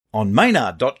on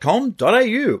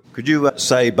maynard.com.au. Could you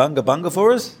say bunga bunga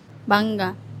for us?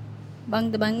 Bunga.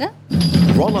 Bunga bunga?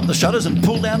 Roll up the shutters and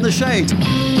pull down the shades.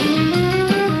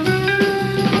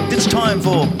 It's time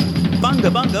for Bunga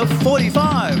Bunga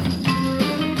 45.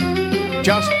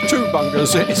 Just 2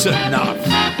 bungas is enough.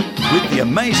 With the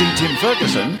amazing Tim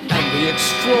Ferguson And the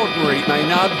extraordinary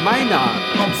Maynard.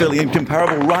 I'm fairly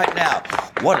incomparable right now.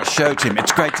 What a show, Tim.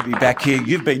 It's great to be back here.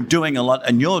 You've been doing a lot,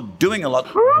 and you're doing a lot.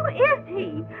 Who is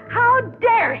he? How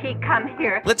dare he come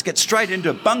here? Let's get straight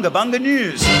into Bunga Bunga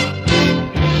News.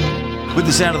 With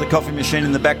the sound of the coffee machine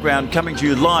in the background, coming to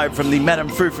you live from the Madame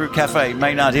Frou Frou Cafe,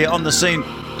 Maynard here. On the scene,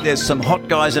 there's some hot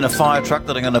guys in a fire truck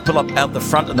that are going to pull up out the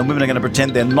front, and the women are going to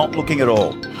pretend they're not looking at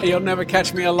all. You'll never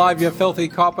catch me alive, you filthy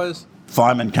coppers.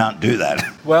 Firemen can't do that.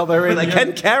 Well, they're in. But they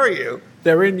can carry you.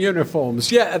 They're in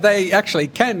uniforms. Yeah, they actually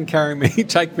can carry me,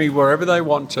 take me wherever they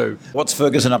want to. What's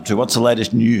Ferguson up to? What's the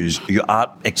latest news? Your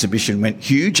art exhibition went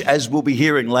huge, as we'll be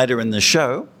hearing later in the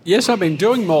show. Yes, I've been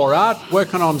doing more art,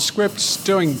 working on scripts,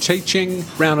 doing teaching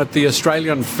around at the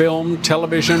Australian Film,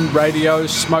 Television, Radio,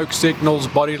 Smoke Signals,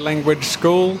 Body Language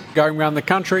School, going around the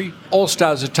country. All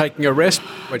Stars are taking a rest.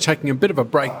 We're taking a bit of a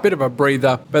break, bit of a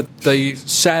breather, but the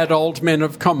sad old men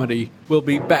of comedy will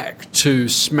be back to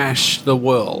smash the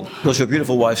world. Of course, your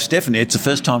beautiful wife, Stephanie, it's the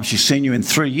first time she's seen you in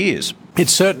 3 years. It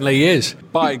certainly is.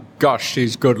 By gosh,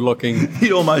 she's good looking.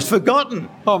 You'd almost forgotten.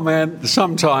 Oh man,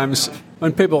 sometimes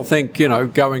when people think,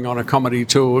 going on a comedy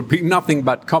tour would be nothing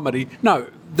but comedy. No,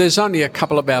 there's only a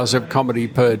couple of hours of comedy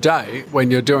per day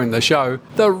when you're doing the show.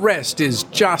 The rest is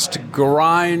just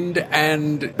grind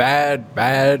and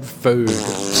bad food.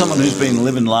 Someone who's been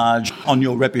living large on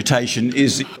your reputation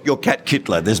is your cat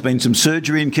Kittler. There's been some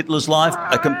surgery in Kittler's life.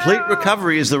 A complete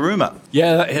recovery is the rumour.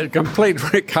 Yeah, a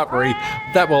complete recovery.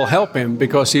 That will help him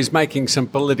because he's making some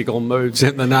political moves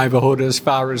in the neighbourhood as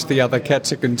far as the other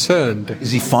cats are concerned.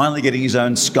 Is he finally getting his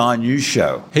own Sky News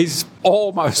show? He's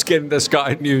almost getting the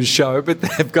Sky News show, but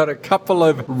they've got a couple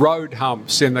of road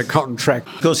humps in the contract.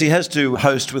 Of course, he has to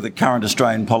host with a current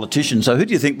Australian politician, so who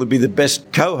do you think would be the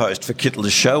best co-host for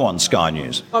Kittler's show on Sky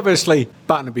News? Obviously,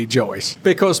 Barnaby Joyce,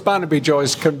 because Barnaby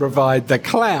Joyce can provide the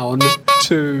clown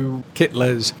to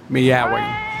Kittler's meowing.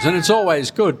 And it's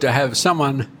always good to have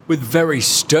someone with very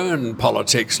stern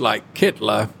politics like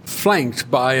Kittler flanked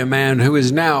by a man who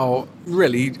is now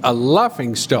really a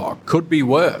laughingstock. Could be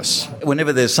worse.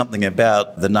 Whenever there's something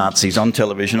about the Nazis on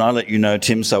television, I let you know,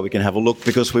 Tim, so we can have a look,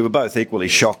 because we were both equally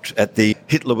shocked at the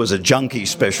Hitler was a junkie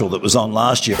special that was on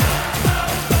last year.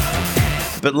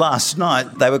 But last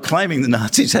night, they were claiming the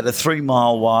Nazis had a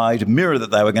 3-mile-wide mirror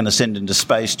that they were going to send into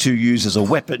space to use as a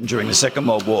weapon during the Second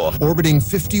World War. Orbiting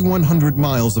 5,100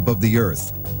 miles above the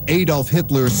Earth, Adolf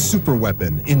Hitler's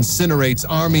superweapon incinerates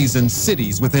armies and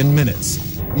cities within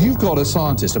minutes. You've got a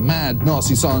scientist, a mad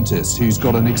Nazi scientist, who's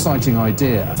got an exciting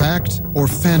idea. Fact or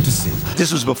fantasy?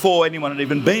 This was before anyone had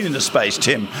even been into space,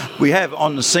 Tim. We have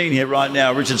on the scene here right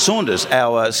now Richard Saunders,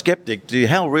 our skeptic.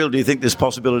 How real do you think this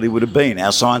possibility would have been?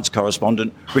 Our science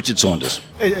correspondent, Richard Saunders.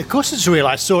 Of course it's real.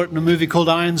 I saw it in a movie called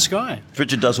Iron Sky.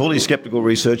 Richard does all his skeptical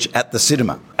research at the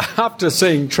cinema. After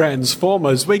seeing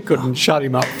Transformers, we couldn't shut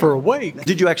him up for a week.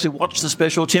 Did you actually watch the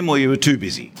special, Tim, or you were too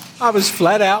busy? I was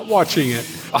flat out watching it.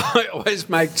 I always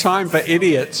make time for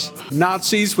idiots.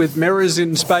 Nazis with mirrors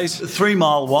in space. A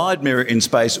 3-mile-wide mirror in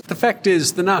space. The fact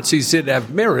is, the Nazis did have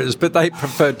mirrors, but they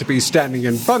preferred to be standing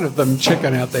in front of them,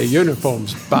 checking out their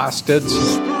uniforms, bastards.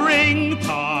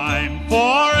 Springtime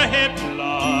for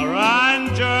Hitler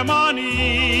and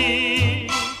Germany.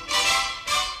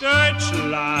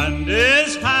 Deutschland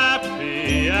is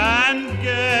happy and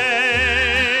gay.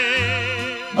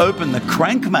 Open the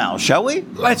crank mail, shall we?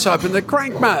 Let's open the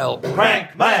crank mail.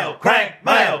 Crank mail, crank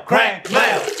mail, crank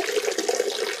mail.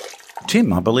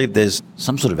 Tim, I believe there's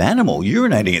some sort of animal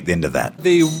urinating at the end of that.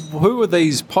 Who are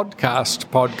these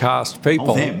podcast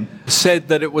people? them. Said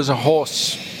that it was a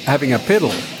horse having a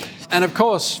piddle. And of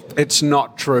course, it's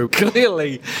not true.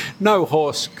 Clearly, no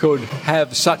horse could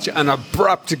have such an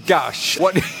abrupt gush.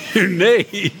 What you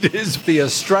need is the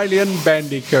Australian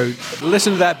bandicoot.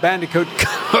 Listen to that bandicoot.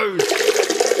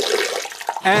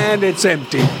 And it's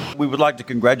empty. We would like to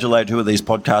congratulate who are these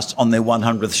podcasts on their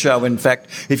 100th show. In fact,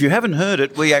 if you haven't heard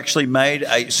it, we actually made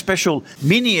a special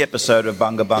mini episode of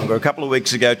Bunga Bunga a couple of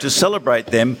weeks ago to celebrate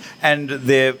them and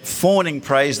their fawning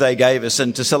praise they gave us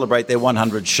and to celebrate their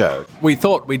 100th show. We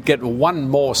thought we'd get one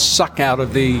more suck out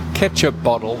of the ketchup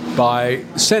bottle by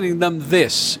sending them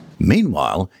this.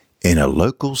 Meanwhile, in a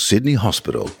local Sydney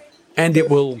hospital. And it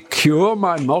will cure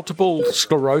my multiple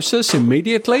sclerosis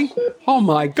immediately? Oh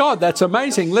my God, that's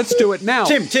amazing. Let's do it now.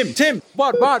 Tim.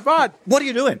 What? What are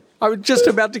you doing? I was just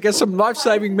about to get some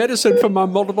life-saving medicine for my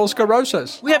multiple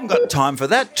sclerosis. We haven't got time for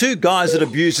that. 2 guys that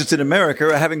abused us in America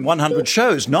are having 100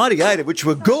 shows, 98 of which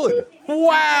were good.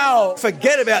 Wow!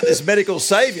 Forget about this medical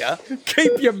saviour.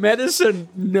 Keep your medicine,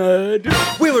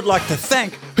 nerd. We would like to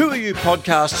thank Who Are You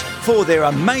Podcast for their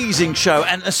amazing show.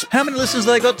 And how many listeners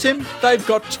have they got, Tim? They've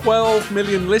got 12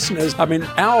 million listeners. I mean,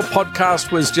 our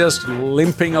podcast was just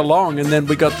limping along, and then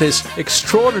we got this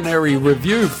extraordinary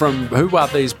review from Who Are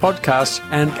These Podcasts,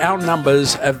 and our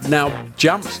numbers have now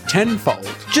jumped tenfold.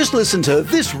 Just listen to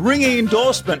this ringing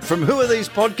endorsement from Who Are These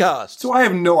Podcasts. So I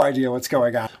have no idea what's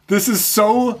going on. This is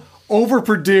so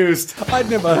overproduced. I'd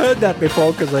never heard that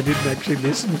before because I didn't actually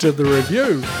listen to the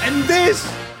review. And this...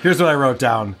 Here's what I wrote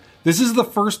down. This is the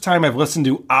first time I've listened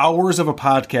to hours of a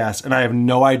podcast, and I have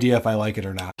no idea if I like it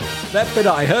or not. That bit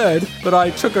I heard, but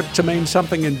I took it to mean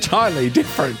something entirely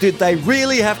different. Did they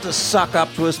really have to suck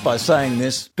up to us by saying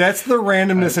this? That's the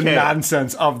randomness and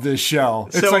nonsense of this show.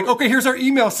 It's like, okay, here's our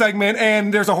email segment,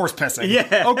 and there's a horse pissing.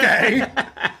 Yeah. Okay.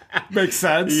 Makes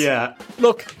sense. Yeah.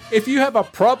 Look, if you have a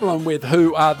problem with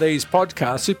Who Are These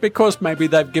Podcasts, it's because maybe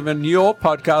they've given your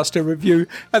podcast a review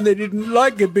and they didn't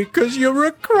like it because you're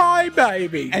a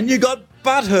crybaby. And you got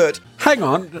butthurt. Hang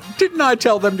on, didn't I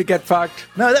tell them to get fucked?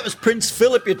 No, that was Prince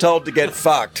Philip you told to get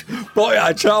fucked. Boy,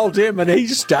 I told him and he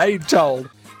stayed told.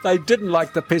 They didn't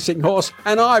like the pissing horse,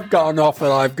 and I've gone off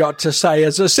and I've got to say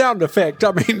as a sound effect,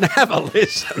 I mean, have a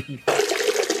listen.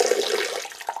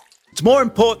 It's more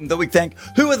important that we thank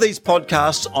Who Are These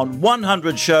Podcasts on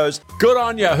 100 shows. Good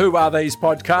on you, Who Are These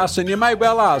Podcasts? And you may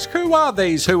well ask, Who Are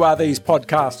These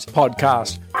Podcasts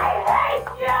podcast?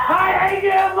 I hate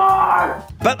you more!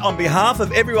 But on behalf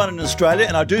of everyone in Australia,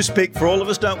 and I do speak for all of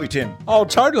us, don't we, Tim? Oh,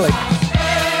 totally.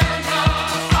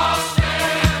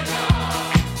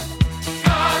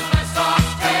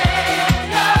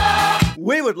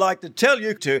 We would like to tell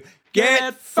you to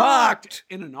get fucked.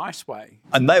 In a nice way.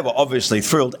 And they were obviously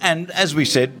thrilled, and as we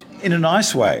said, in a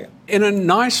nice way. In a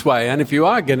nice way, and if you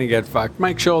are going to get fucked,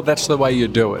 make sure that's the way you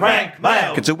do it. Crank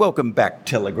mail! It's a welcome back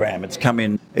telegram. It's come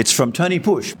in. It's from Tony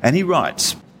Push, and he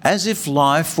writes, as if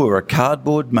life were a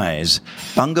cardboard maze,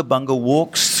 Bunga Bunga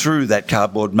walks through that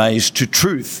cardboard maze to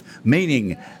truth,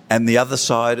 meaning, and the other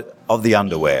side of the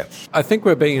underwear. I think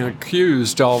we're being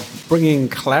accused of bringing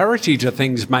clarity to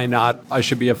things, Maynard. I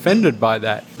should be offended by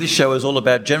that. This show is all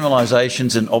about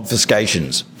generalisations and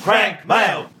obfuscations. Crank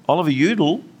mail! Oliver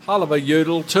Udall Oliver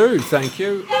Udall too, thank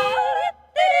you.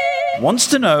 wants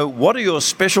to know, what are your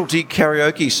specialty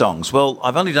karaoke songs? Well,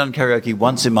 I've only done karaoke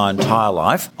once in my entire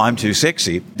life. I'm Too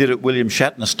Sexy. Did it William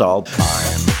Shatner style.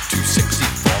 I'm too sexy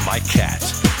for my cat.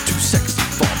 Too sexy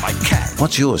for my cat.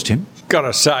 What's yours, Tim?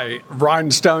 Gotta say,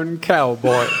 Rhinestone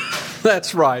Cowboy.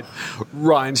 That's right,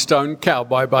 Rhinestone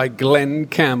Cowboy by Glenn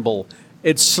Campbell.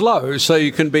 It's slow, so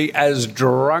you can be as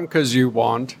drunk as you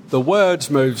want. The words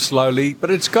move slowly,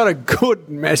 but it's got a good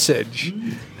message.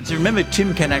 So remember,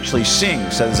 Tim can actually sing,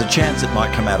 so there's a chance it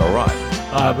might come out all right.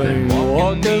 I've been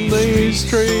walking these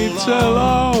streets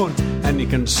alone. And you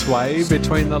can sway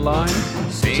between the lines.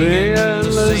 Singing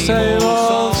the same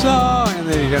old song. And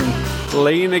then you can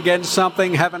lean against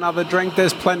something, have another drink.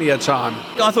 There's plenty of time.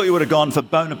 I thought you would have gone for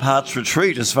Bonaparte's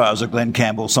Retreat as far as a Glenn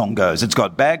Campbell song goes. It's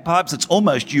got bagpipes. It's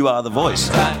almost You Are the Voice.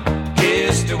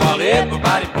 Here's to while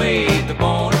everybody played the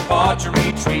Bonaparte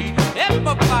Retreat.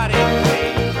 Everybody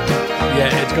played.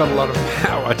 Yeah, it's got a lot of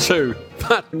power too.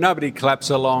 But nobody claps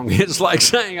along. It's like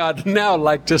saying I'd now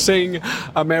like to sing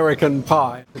American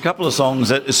Pie. A couple of songs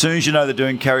that as soon as you know they're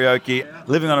doing karaoke,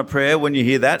 Living on a Prayer, when you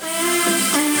hear that.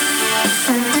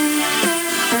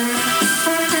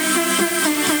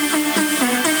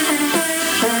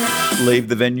 Leave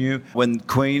the Venue, when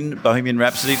Queen, Bohemian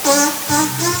Rhapsody.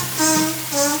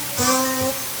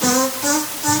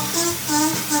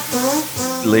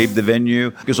 Leave the Venue,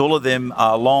 because all of them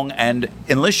are long, and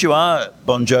unless you are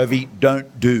Bon Jovi,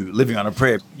 don't do Living on a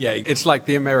Prayer. Yeah, it's like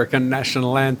the American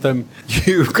national anthem.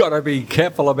 You've got to be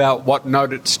careful about what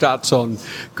note it starts on,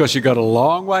 because you've got a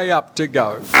long way up to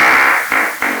go.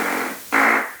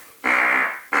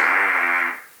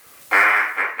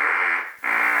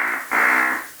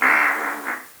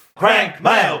 Crank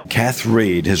mail! Kath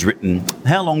Reed has written,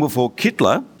 how long before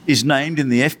Kittler is named in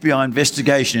the FBI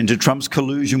investigation into Trump's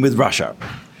collusion with Russia?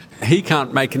 He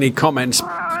can't make any comments.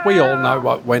 We all know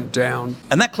what went down.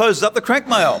 And that closes up the Crank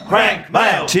Mail. Crank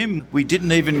mail! Tim, we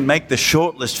didn't even make the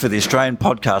shortlist for the Australian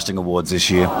Podcasting Awards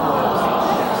this year.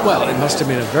 Well, it must have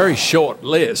been a very short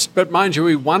list, but mind you,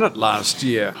 we won it last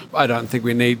year. I don't think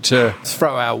we need to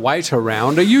throw our weight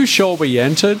around. Are you sure we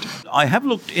entered? I have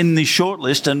looked in the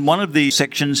shortlist, and one of the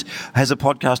sections has a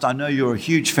podcast I know you're a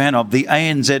huge fan of, the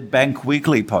ANZ Bank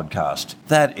Weekly podcast.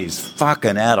 That is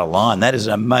fucking out of line. That is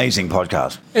an amazing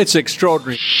podcast. It's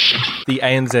extraordinary. The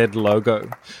ANZ logo.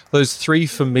 Those three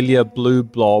familiar blue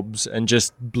blobs and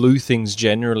just blue things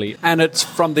generally. And it's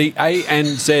from the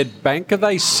ANZ Bank. Are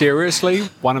they seriously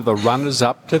one of the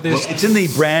runners-up to this? Well, it's in the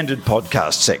branded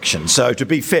podcast section. So to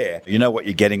be fair, you know what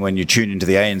you're getting when you tune into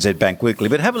the ANZ Bank Weekly.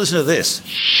 But have a listen to this.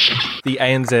 The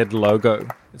ANZ logo.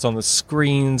 It's on the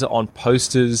screens, on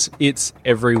posters. It's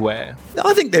everywhere.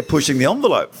 I think they're pushing the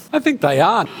envelope. I think they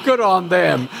are. Good on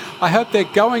them. I hope they're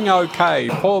going okay.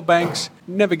 Poor banks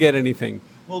never get anything.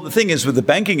 Well, the thing is, with the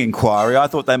banking inquiry, I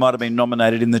thought they might have been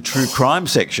nominated in the true crime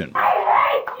section.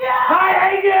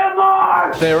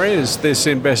 There is this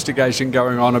investigation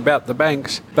going on about the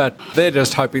banks, but they're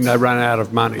just hoping they run out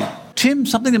of money. Tim,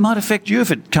 something that might affect you if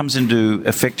it comes into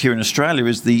effect here in Australia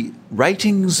is the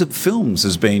ratings of films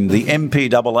has been the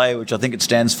MPAA, which I think it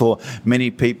stands for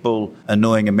Many People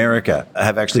Annoying America,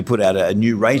 have actually put out a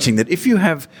new rating that if you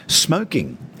have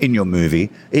smoking in your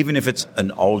movie, even if it's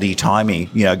an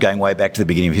oldie-timey, going way back to the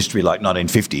beginning of history like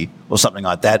 1950 or something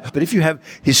like that, but if you have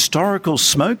historical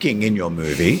smoking in your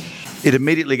movie, it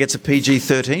immediately gets a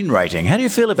PG-13 rating. How do you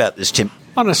feel about this, Tim?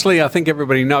 Honestly, I think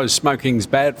everybody knows smoking's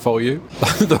bad for you.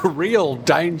 The real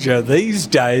danger these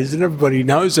days, and everybody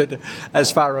knows it,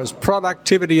 as far as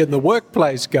productivity in the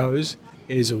workplace goes,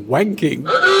 is wanking.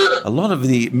 A lot of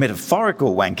the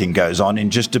metaphorical wanking goes on in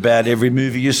just about every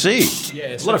movie you see.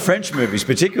 Yes. A lot of French movies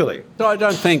particularly. So I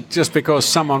don't think just because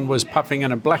someone was puffing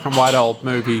in a black and white old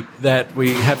movie that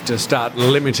we have to start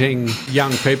limiting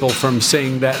young people from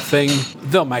seeing that thing.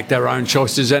 They'll make their own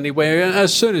choices anyway.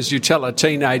 As soon as you tell a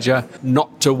teenager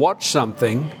not to watch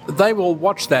something, they will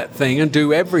watch that thing and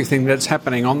do everything that's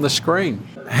happening on the screen.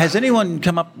 Has anyone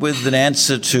come up with an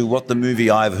answer to what the movie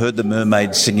I've Heard the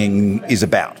Mermaid Singing is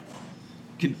about?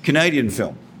 Canadian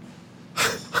film.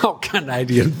 Oh,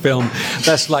 Canadian film.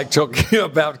 That's like talking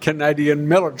about Canadian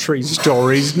military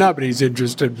stories. Nobody's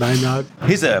interested, Maynard.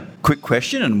 Here's a quick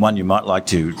question, and one you might like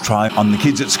to try on the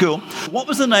kids at school. What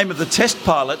was the name of the test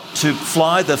pilot to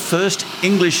fly the first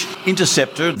English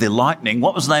interceptor, the Lightning?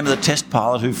 What was the name of the test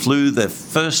pilot who flew the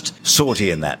first sortie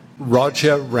in that?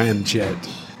 Roger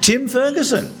Ramjet. Tim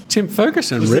Ferguson. Tim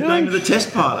Ferguson, was really? the name of the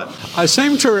test pilot. I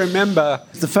seem to remember...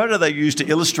 The photo they used to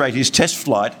illustrate his test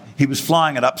flight, he was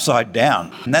flying it upside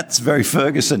down. And that's very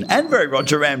Ferguson and very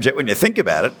Roger Ramjet when you think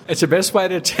about it. It's the best way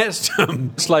to test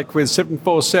them. It's like with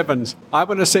 747s. I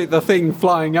want to see the thing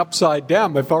flying upside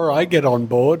down before I get on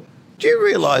board. Do you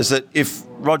realise that if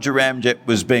Roger Ramjet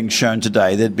was being shown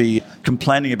today, they'd be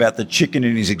complaining about the chicken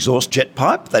in his exhaust jet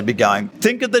pipe? They'd be going,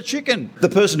 think of the chicken. The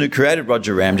person who created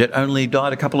Roger Ramjet only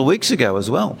died a couple of weeks ago as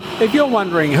well. If you're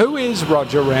wondering who is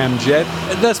Roger Ramjet,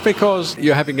 that's because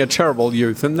you're having a terrible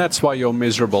youth, and that's why you're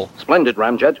miserable. Splendid,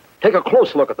 Ramjet. Take a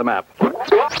close look at the map.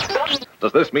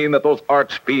 Does this mean that those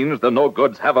arch fiends, the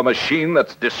no-goods, have a machine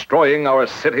that's destroying our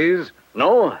cities?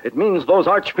 No, it means those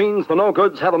arch fiends, the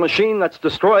no-goods, have a machine that's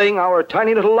destroying our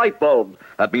tiny little light bulb.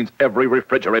 That means every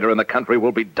refrigerator in the country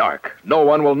will be dark. No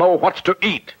one will know what to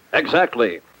eat.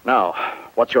 Exactly. Now,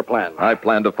 what's your plan? I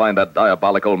plan to find that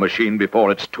diabolical machine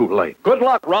before it's too late. Good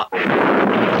luck,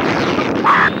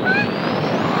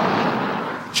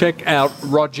 Check out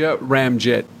Roger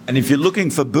Ramjet. And if you're looking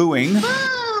for booing...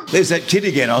 There's that kid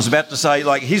again. I was about to say,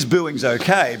 his booing's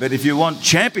okay, but if you want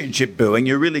championship booing,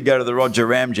 you really go to the Roger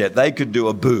Ramjet. They could do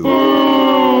a boo.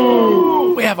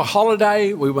 We have a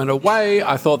holiday. We went away.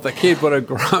 I thought the kid would have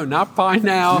grown up by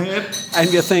now. Yep.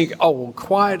 And you think, we'll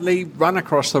quietly run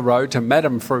across the road to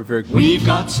Madame Fruvig. We've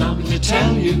got something to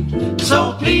tell you,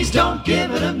 so please don't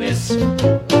give it a miss.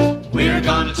 We're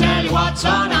gonna tell you what's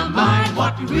on our mind.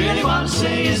 What we really want to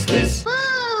say is this.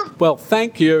 Well,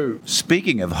 thank you.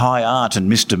 Speaking of high art and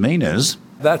misdemeanours...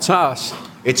 That's us.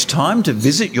 It's time to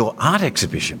visit your art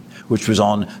exhibition, which was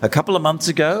on a couple of months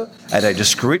ago at a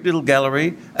discreet little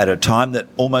gallery at a time that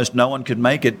almost no one could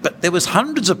make it, but there was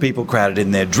hundreds of people crowded in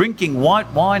there drinking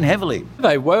white wine heavily.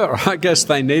 They were. I guess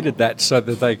they needed that so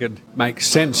that they could make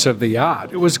sense of the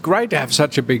art. It was great to have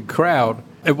such a big crowd.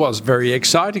 It was very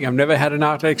exciting. I've never had an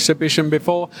art exhibition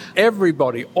before.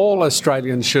 Everybody, all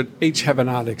Australians should each have an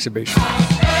art exhibition.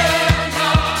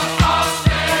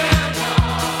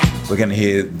 We're going to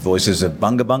hear voices of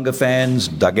Bunga Bunga fans,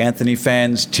 Doug Anthony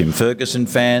fans, Tim Ferguson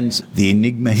fans. The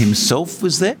Enigma himself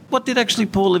was there. What did actually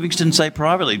Paul Livingston say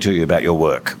privately to you about your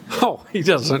work? Oh, he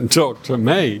doesn't talk to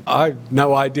me. I've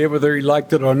no idea whether he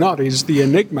liked it or not. He's the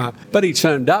Enigma. But he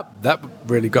turned up. That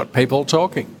really got people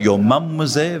talking. Your mum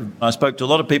was there. I spoke to a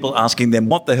lot of people asking them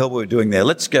what the hell we were doing there.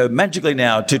 Let's go magically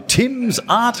now to Tim's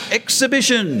art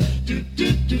exhibition.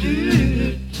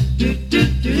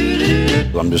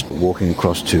 I'm just walking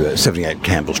across to 78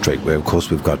 Campbell Street, where, of course,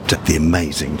 we've got the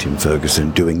amazing Tim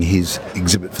Ferguson doing his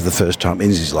exhibit for the first time in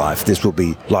his life. This will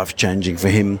be life-changing for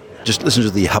him. Just listen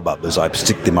to the hubbub as I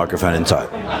stick the microphone inside.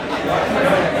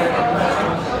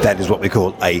 That is what we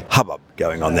call a hubbub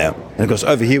going on now. And of course,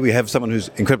 over here we have someone who's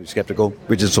incredibly sceptical.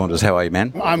 Richard Saunders, how are you,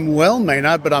 man? I'm well,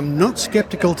 Maynard, but I'm not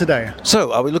sceptical today.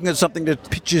 So, are we looking at something that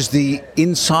pictures the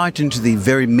insight into the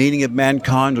very meaning of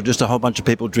mankind, or just a whole bunch of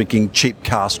people drinking cheap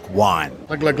cask wine?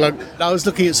 Look. I was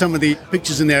looking at some of the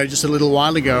pictures in there just a little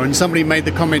while ago, and somebody made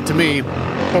the comment to me,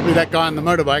 probably that guy on the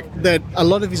motorbike, that a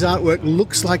lot of his artwork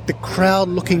looks like the crowd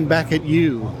looking back at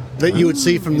you that you would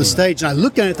see from the stage. And I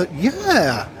looked at it and thought,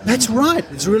 yeah, that's right.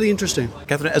 It's really interesting.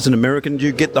 Catherine, as an American, do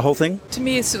you get the whole thing? To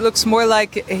me, it looks more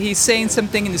like he's saying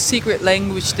something in a secret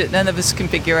language that none of us can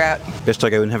figure out. Best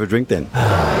I go and have a drink then.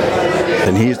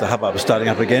 And here's the hubbub starting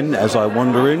up again as I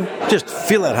wander in. Just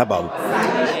feel that hubbub.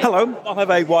 Hello, I'll have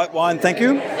a white wine, thank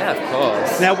you. Yeah, of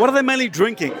course. Now, what are they mainly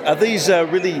drinking? Are these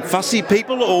really fussy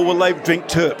people, or will they drink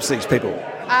terps, these people?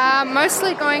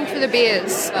 Mostly going for the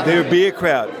beers. They're a beer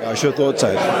crowd. I sure thought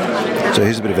so. So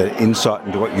here's a bit of an insight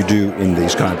into what you do in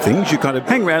these kind of things. You kind of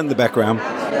hang around in the background,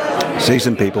 see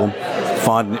some people,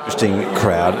 find an interesting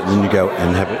crowd, and then you go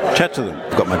and have a chat to them.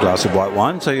 I've got my glass of white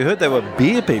wine. So you heard there were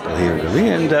beer people here, really,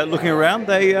 and looking around,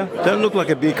 they don't look like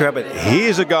a beer crowd, but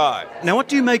here's a guy. Now, what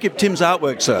do you make of Tim's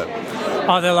artwork, sir?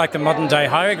 Oh, they're like the modern-day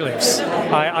hieroglyphs.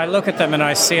 I look at them and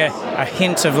I see a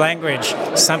hint of language,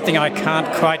 something I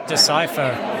can't quite decipher.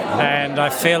 And I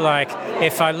feel like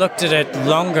if I looked at it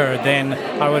longer, then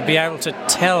I would be able to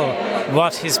tell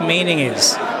what his meaning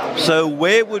is. So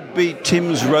where would be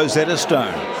Tim's Rosetta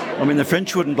Stone? I mean, the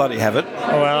French wouldn't bloody have it.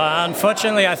 Well,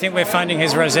 unfortunately, I think we're finding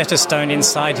his Rosetta Stone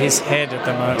inside his head at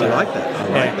the moment. I like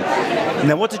that.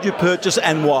 Now, what did you purchase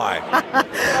and why?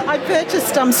 I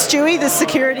purchased Stewie, the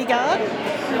security guard,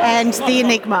 and the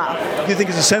Enigma. Do you think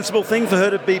it's a sensible thing for her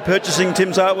to be purchasing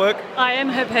Tim's artwork? I am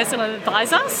her personal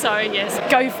advisor, so yes,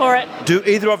 go for it. Do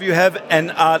either of you have an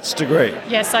arts degree?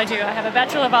 Yes, I do. I have a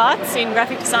Bachelor of Arts in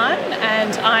Graphic Design,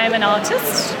 and I am an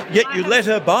artist. Yet you let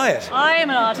her buy it. I am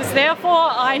an artist, therefore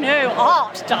I know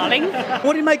art, darling.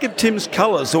 What do you make of Tim's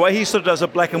colours? The way he sort of does a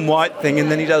black and white thing,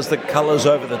 and then he does the colours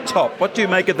over the top. What do you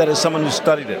make of that as someone who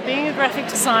studied it? Being a graphic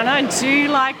designer, I do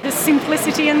like the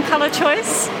simplicity in colour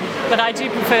choice, but I do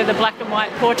prefer the black and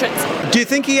white portraits. Do you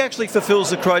think he actually fulfills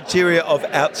the criteria of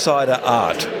outsider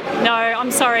art? No,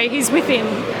 I'm sorry, he's within.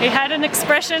 He had an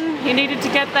expression, he needed to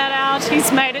get that out,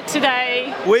 he's made it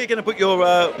today. Where are you going to put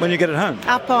your, when you get it home?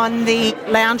 Up on the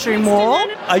lounge room wall.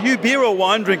 Are you beer or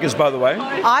wine drinkers, by the way?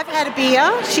 I've had a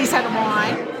beer, she's had a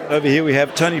wine. Over here we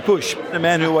have Tony Push, a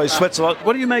man who always sweats a lot.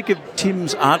 What do you make of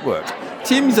Tim's artwork?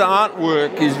 Tim's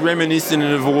artwork is reminiscent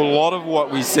of a lot of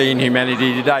what we see in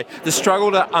humanity today. The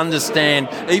struggle to understand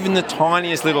even the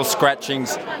tiniest little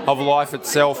scratchings of life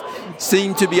itself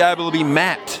seem to be able to be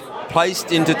mapped,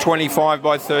 placed into 25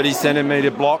 by 30 centimetre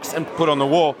blocks and put on the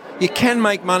wall. You can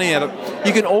make money out of it.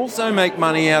 You can also make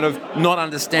money out of not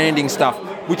understanding stuff,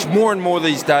 which more and more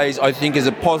these days I think is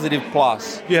a positive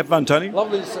plus. You have fun, Tony?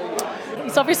 Lovely to see you.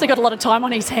 He's obviously got a lot of time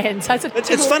on his hands.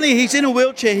 It's funny, he's in a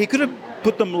wheelchair. He could have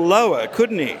put them lower,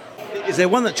 couldn't he? Is there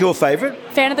one that's your favourite?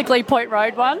 Fan of the Glebe Point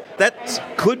Road one. That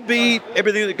could be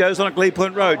everything that goes on at Glebe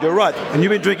Point Road. You're right. And you've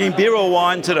been drinking beer or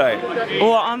wine today?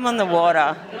 Well, I'm on the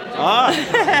water.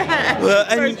 Well,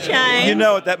 and you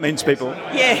know what that means, people.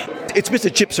 Yeah. It's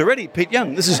Mr. Chips already, Pete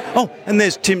Young. This is, and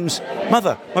there's Tim's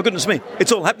mother. My goodness me.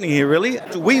 It's all happening here, really.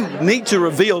 We need to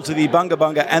reveal to the Bunga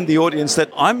Bunga and the audience that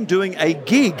I'm doing a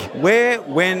gig. Where,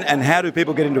 when, and how do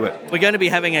people get into it? We're going to be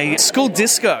having a school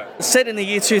disco set in the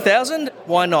year 2000.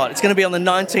 Why not? It's going to be on the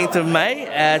 19th of May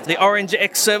at the Orange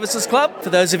X Services Club, for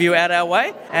those of you out our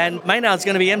way. And Maynard's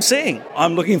going to be emceeing.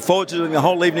 I'm looking forward to doing the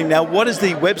whole evening. Now, what is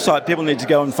the website people need to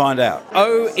go and find out?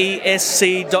 oesc.com.au.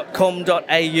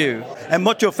 And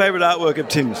what's your favourite artwork of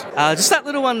Tim's? Just that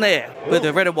little one there with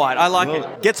the red and white. I like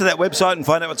it. Get to that website and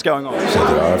find out what's going on. So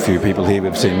there are a few people here.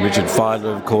 We've seen Richard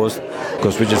Fidler, of course. Of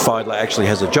course, Richard Fidler actually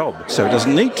has a job, so he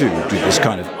doesn't need to do this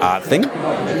kind of art thing.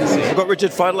 We've got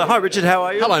Richard Fidler. Hi, Richard. How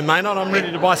are you? Hello, Maynard. I'm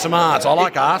ready to buy some art. I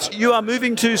like art. You are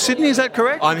moving to Sydney, is that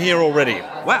correct? I'm here already.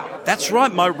 Wow, that's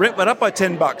right. My rent went up by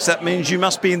 $10. That means you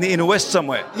must be in the inner west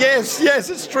somewhere. Yes,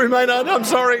 it's true, Maynard. I'm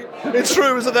sorry. It's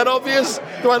true. Is it that obvious?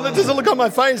 Does it look on my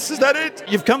face? Is that it?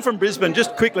 You've come from from Brisbane.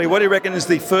 Just quickly, what do you reckon is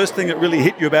the first thing that really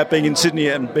hit you about being in Sydney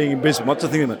and being in Brisbane? What's the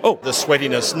thing? Oh, the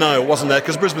sweatiness. No, it wasn't that,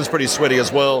 because Brisbane's pretty sweaty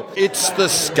as well. It's the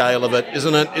scale of it,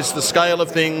 isn't it? It's the scale of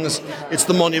things. It's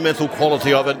the monumental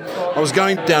quality of it. I was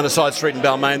going down a side street in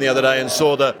Balmain the other day and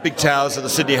saw the big towers of the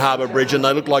Sydney Harbour Bridge, and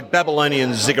they look like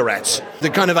Babylonian ziggurats. The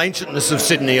kind of ancientness of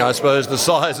Sydney, I suppose, the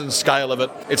size and scale of it.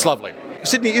 It's lovely.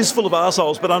 Sydney is full of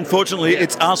arseholes, but unfortunately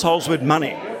it's arseholes with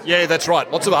money. Yeah, that's right.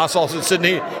 Lots of arseholes in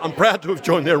Sydney. I'm proud to have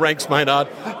joined their ranks, Maynard.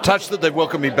 Touched that they've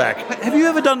welcomed me back. Have you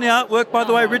ever done the artwork, by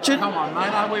the way, Richard? Come on,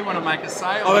 Maynard, we want to make a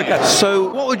sale. Oh, okay.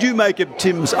 So what would you make of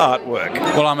Tim's artwork?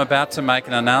 Well, I'm about to make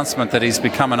an announcement that he's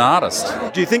become an artist.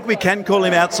 Do you think we can call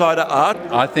him outsider art?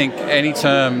 I think any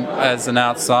term as an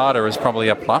outsider is probably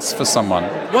a plus for someone.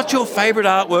 What's your favourite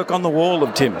artwork on the wall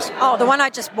of Tim's? Oh, the one I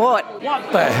just bought.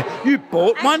 What the? You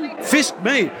bought one? Fist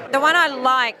me. The one I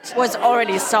liked was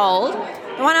already sold.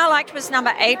 The one I liked was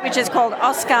number 8, which is called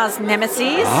Oscar's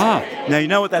Nemesis. Ah, now you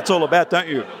know what that's all about, don't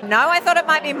you? No, I thought it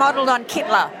might be modelled on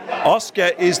Kittler.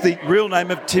 Oscar is the real name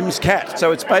of Tim's cat,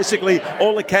 so it's basically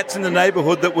all the cats in the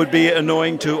neighbourhood that would be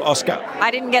annoying to Oscar.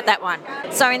 I didn't get that one.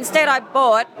 So instead I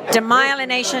bought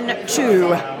Demyelination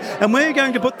 2. And where are you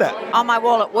going to put that? On my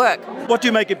wall at work. What do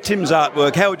you make of Tim's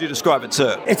artwork? How would you describe it,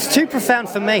 sir? It's too profound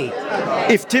for me.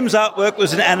 If Tim's artwork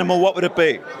was an animal, what would it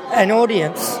be? An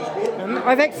audience.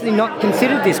 I've actually not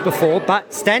considered this before,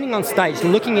 but standing on stage,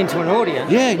 looking into an audience,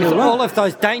 with all of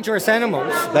those dangerous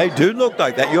animals. They do look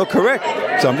like that, you're correct.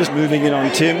 So I'm just moving in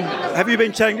on Tim. Have you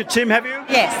been chatting to Tim, have you?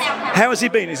 Yes. How has he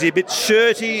been? Is he a bit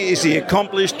shirty? Is he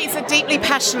accomplished? He's a deeply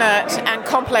passionate and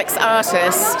complex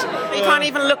artist. You can't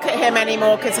even look at him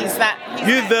anymore because he's that...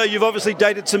 You've obviously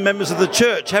dated some members of the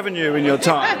church, haven't you, in your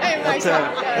time?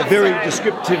 That's very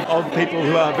descriptive of people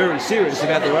who are very serious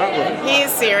about their artwork. He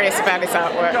is serious about his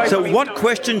artwork. So what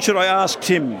question should I ask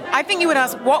Tim? I think you would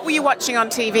ask, what were you watching on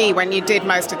TV when you did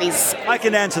most of these? I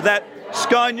can answer that.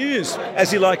 Sky News,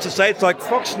 as he likes to say. It's like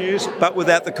Fox News, but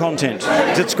without the content.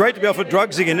 It's great to be offered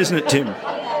drugs again, isn't it, Tim?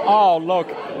 Oh,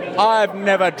 look, I've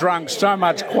never drunk so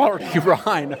much quality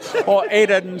wine or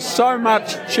eaten so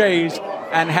much cheese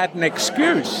and had an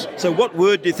excuse. So what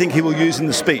word do you think he will use in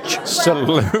the speech?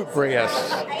 Salubrious.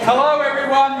 Hello,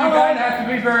 everyone. You're going to have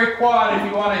to be very quiet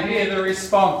if you want to hear the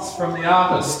response from the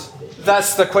artist.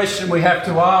 That's the question we have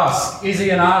to ask. Is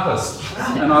he an artist?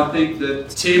 And I think that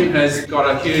Tim has got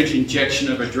a huge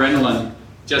injection of adrenaline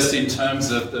just in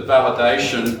terms of the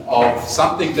validation of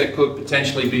something that could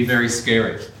potentially be very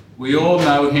scary. We all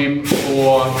know him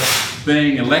for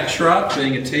being a lecturer,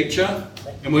 being a teacher,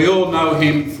 and we all know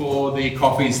him for the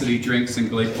coffees that he drinks in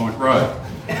Glebe Point Road.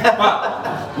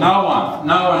 But no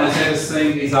one has ever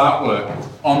seen his artwork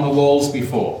on the walls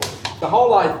before. The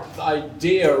whole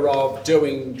idea of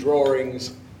doing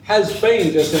drawings has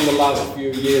been just in the last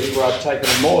few years where I've taken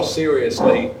it more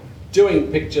seriously,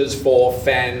 doing pictures for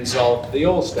fans of the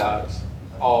All-Stars,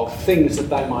 of things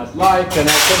that they might like, and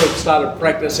I sort of started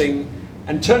practicing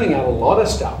and turning out a lot of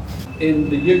stuff. In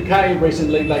the UK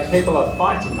recently, people are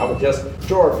fighting. I would just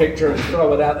draw a picture and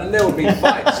throw it out, and there would be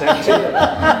fights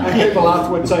and people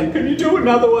afterwards saying, "Can you do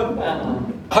another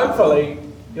one?" Hopefully,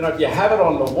 if you have it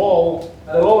on the wall,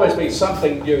 there'll always be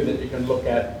something new that you can look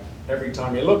at every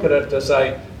time you look at it to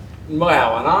say,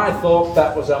 "Wow, and I thought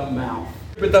that was a mouth."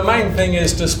 But the main thing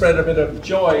is to spread a bit of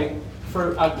joy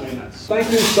through ugliness.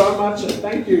 Thank you so much, and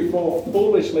thank you for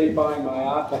foolishly buying my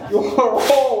art. You're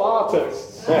all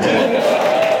artists.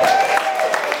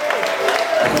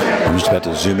 I'm just about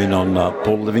to zoom in on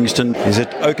Paul Livingston. Is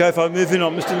it okay if I move in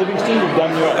on Mr. Livingston? You've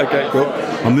done your... Okay, cool.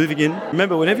 I'm moving in.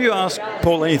 Remember, whenever you ask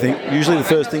Paul anything, usually the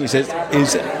first thing he says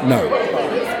is no.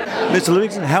 Mr.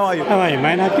 Livingston, how are you? How are you,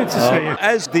 mate? Good to see you.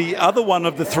 As the other one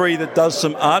of the three that does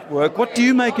some artwork, what do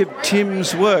you make of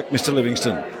Tim's work, Mr.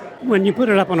 Livingston? When you put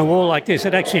it up on a wall like this,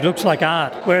 it actually looks like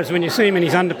art. Whereas when you see him in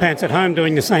his underpants at home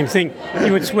doing the same thing,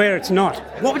 you would swear it's not.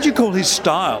 What would you call his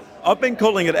style? I've been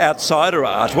calling it outsider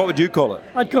art. What would you call it?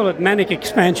 I'd call it manic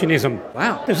expansionism.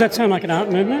 Wow. Does that sound like an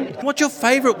art movement? What's your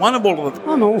favourite one of all of them?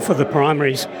 I'm all for the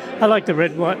primaries. I like the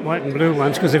red, white and blue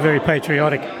ones because they're very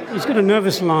patriotic. He's got a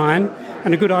nervous line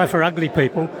and a good eye for ugly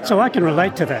people, so I can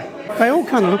relate to that. They all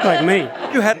kind of look like me.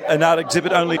 You had an art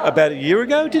exhibit only about a year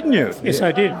ago, didn't you? Yes,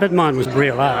 I did, but mine was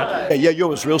real art. Yeah,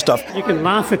 yours was real stuff. You can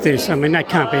laugh at this. I mean, that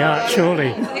can't be art,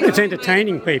 surely. It's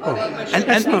entertaining people. And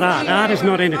that's not art. Art is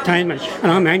not entertainment,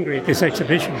 and I'm angry at this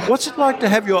exhibition. What's it like to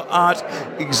have your art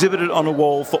exhibited on a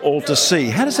wall for all to see?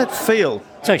 How does that feel?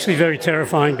 It's actually very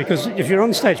terrifying because if you're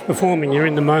on stage performing, you're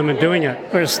in the moment doing it.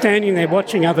 Whereas standing there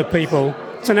watching other people,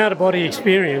 it's an out-of-body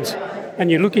experience. And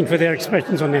you're looking for their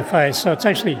expressions on their face. So it's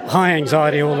actually high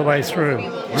anxiety all the way through.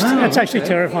 Wow, it's actually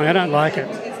terrifying. I don't like it.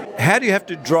 How do you have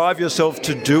to drive yourself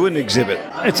to do an exhibit?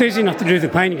 It's easy enough to do the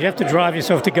painting. You have to drive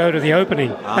yourself to go to the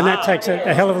opening, and that takes a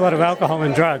hell of a lot of alcohol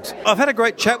and drugs. I've had a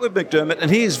great chat with McDermott,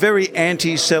 and he is very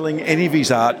anti-selling any of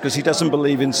his art because he doesn't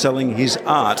believe in selling his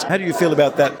art. How do you feel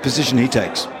about that position he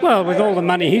takes? Well, with all the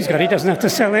money he's got, he doesn't have to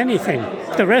sell anything.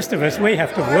 The rest of us, we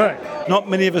have to work. Not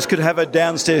many of us could have a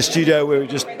downstairs studio where we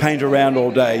just paint around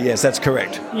all day. Yes, that's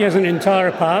correct. He has an entire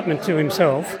apartment to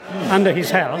himself under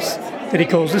his house that he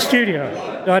calls the studio.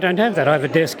 I don't have that. I have a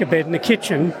desk, a bed and a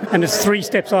kitchen, and it's 3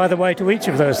 steps either way to each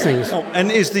of those things. Oh,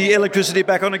 and is the electricity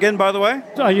back on again, by the way?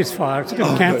 I use fire. It's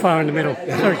got a campfire in the middle.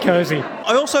 It's very cosy.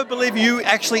 I also believe you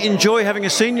actually enjoy having a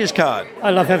seniors card. I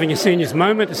love having a seniors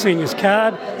moment, a seniors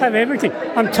card. I have everything.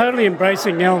 I'm totally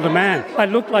embracing the older man. I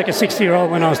looked like a 60-year-old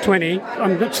when I was 20.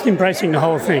 I'm just embracing the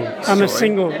whole thing. I'm a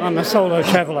solo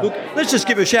traveller. Look, let's just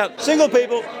give a shout. Single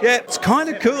people, yeah, it's kind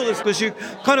of cool because you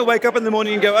kind of wake up in the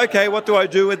morning and go, okay, what do I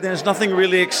do? And there's nothing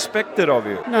really expected of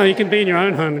you. No, you can be in your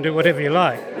own home and do whatever you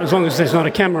like, as long as there's not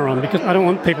a camera on, because I don't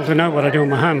want people to know what I do in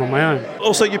my home on my own.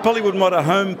 Also, you probably wouldn't want a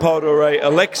HomePod or a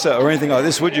Alexa or anything like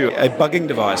this, would you? A bugging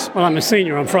device. Well, I'm a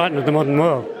senior. I'm frightened of the modern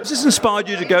world. Has this inspired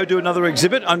you to go do another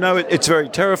exhibit? I know it's very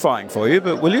terrifying for you,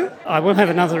 but will you? I will have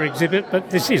another exhibit,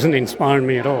 but this isn't inspiring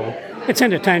me at all. It's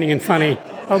entertaining and funny.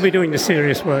 I'll be doing the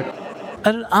serious work.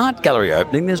 At an art gallery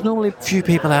opening, there's normally a few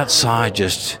people outside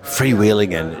just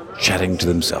freewheeling and chatting to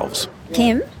themselves.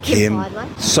 Kim.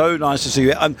 So nice to see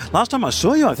you. Last time I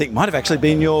saw you, I think, might have actually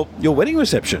been your wedding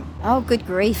reception. Oh, good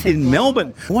grief. In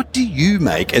Melbourne. What do you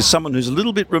make, as someone who's a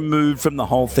little bit removed from the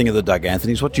whole thing of the Doug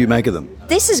Anthonys, what do you make of them?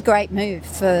 This is a great move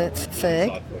for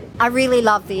Ferg. I really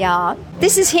love the art.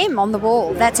 This is him on the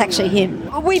wall. That's actually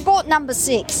him. We bought number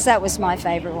 6. That was my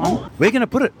favourite one. Where are you going to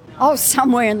put it? Oh,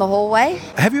 somewhere in the hallway.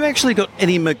 Have you actually got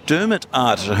any McDermott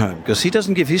art at home? Because he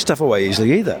doesn't give his stuff away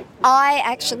easily either. I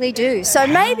actually do. So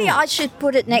maybe I should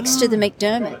put it next to the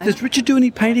McDermott. Does Richard do any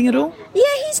painting at all? Yeah,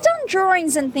 he's done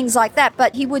drawings and things like that,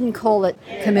 but he wouldn't call it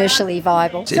commercially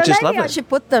viable. So maybe I should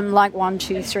put them like 1,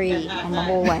 2, 3 on the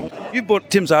hallway. You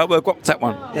bought Tim's artwork. What's that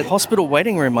one? The hospital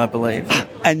waiting room, I believe.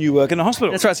 And you work in a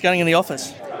hospital? That's right, it's going in the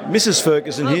office. Mrs.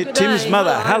 Ferguson here, Tim's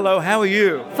mother. Hello, how are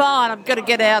you? Fine, I've got to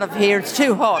get out of here. It's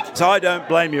too hot. So I don't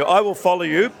blame you. I will follow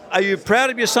you. Are you proud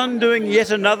of your son doing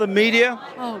yet another media?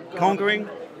 Conquering?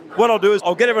 What I'll do is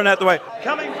I'll get everyone out the way.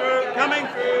 Coming through.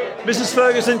 Mrs.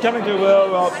 Ferguson coming through.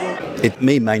 Well. It's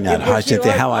me, Maynard. Hi,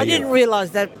 Cynthia. How are you? I didn't realise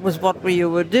that was what you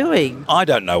were doing. I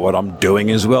don't know what I'm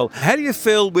doing as well. How do you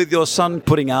feel with your son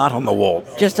putting art on the wall?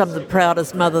 Just I'm the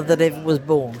proudest mother that ever was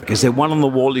born. Is there one on the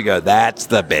wall you go, that's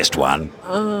the best one?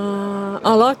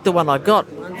 I like the one I got.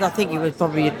 I think he was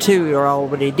probably a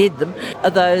 2-year-old when he did them. Are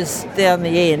those down the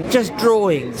end? Just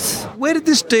drawings. Where did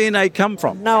this DNA come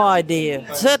from? No idea.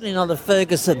 Certainly not a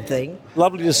Ferguson thing.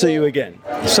 Lovely to see you again.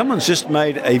 Someone's just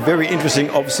made a very interesting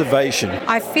observation.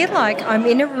 I feel like I'm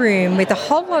in a room with a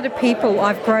whole lot of people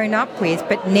I've grown up with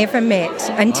but never met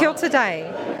until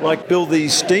today. Like Bill the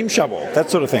Steam Shovel, that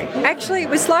sort of thing. Actually, it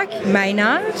was like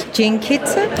Maynard, Jean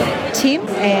Kitson, Tim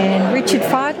and Richard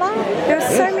Feidler. There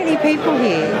were so many people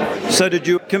here. So did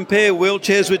you compare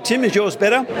wheelchairs with Tim? Is yours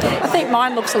better? I think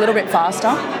mine looks a little bit faster.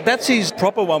 That's his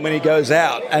proper one when he goes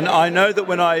out. And I know that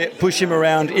when I push him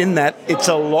around in that, it's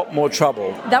a lot more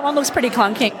trouble. That one looks pretty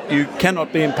clunky. You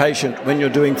cannot be impatient when you're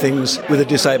doing things with a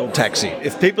disabled taxi.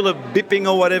 If people are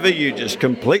bipping or whatever, you just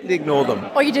completely ignore them.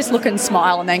 Or you just look and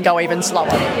smile and then go even slower.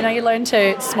 You know, you learn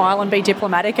to smile and be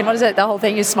diplomatic. And what is it? The whole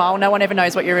thing is smile. No one ever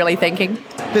knows what you're really thinking.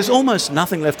 There's almost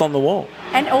nothing left on the wall.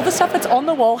 And all the stuff that's on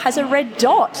the wall has a red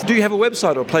dot. Do you have a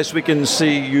website or a place we can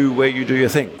see you where you do your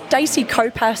thing?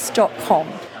 DaisyCopas.com.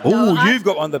 Oh, you've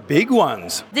got one of the big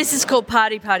ones. This is called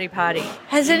Party.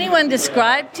 Has anyone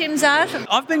described Tim's art?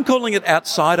 I've been calling it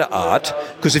outsider art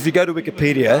because if you go to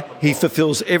Wikipedia, he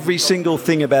fulfills every single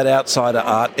thing about outsider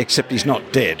art except he's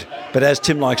not dead. But as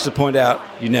Tim likes to point out,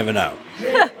 you never know.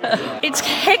 It's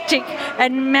hectic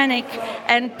and manic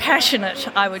and passionate,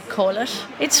 I would call it.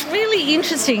 It's really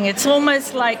interesting. It's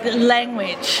almost like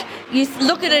language. You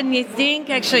look at it and you think,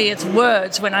 actually, it's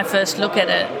words when I first look at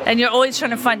it. And you're always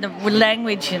trying to find the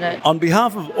language in it. On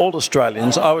behalf of all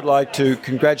Australians, I would like to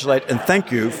congratulate and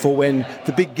thank you for when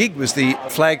The Big Gig was the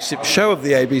flagship show of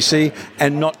the ABC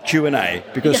and not Q&A.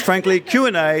 Because, frankly,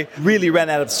 Q&A really ran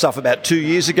out of stuff about 2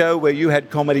 years ago where you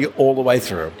had comedy all the way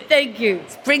through. Thank you.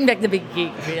 Bring back The Big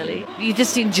Gig, really. really. You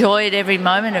just enjoyed every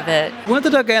moment of it. Weren't the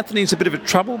Doug Anthonys a bit of a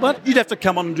trouble, but you'd have to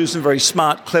come on and do some very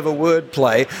smart, clever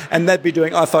wordplay, and they'd be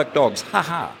doing I Fuck Dogs. Ha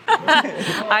ha.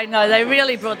 I know, they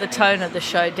really brought the tone of the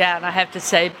show down, I have to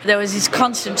say. There was this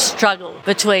constant struggle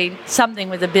between something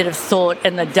with a bit of thought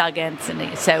and the Doug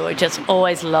Anthony, so we just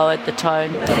always lowered the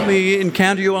tone. Did we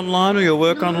encounter you online or your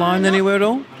work online anywhere at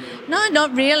all? No,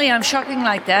 not really. I'm shocking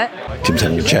like that. Tim's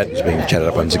having a chat. He's being chatted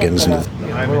up once again, isn't it?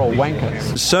 We're all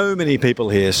wankers. So many people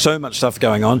here, so much stuff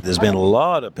going on. There's been a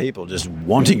lot of people just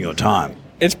wanting your time.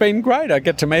 It's been great. I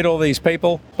get to meet all these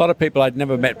people. A lot of people I'd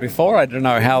never met before. I don't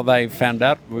know how they found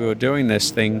out we were doing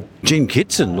this thing. Jean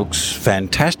Kitson looks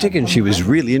fantastic and she was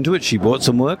really into it. She bought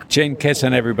some work. Jean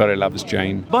Kitson, everybody loves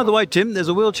Jean. By the way, Tim, there's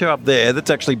a wheelchair up there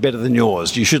that's actually better than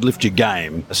yours. You should lift your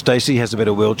game. Stacey has a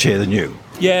better wheelchair than you.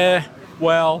 Yeah,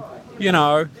 well, you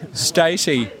know,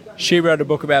 Stacey, she wrote a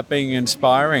book about being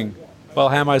inspiring. Well,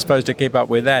 how am I supposed to keep up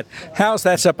with that? How's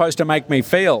that supposed to make me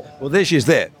feel? Well, there she is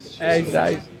there.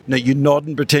 Hey. No, you nod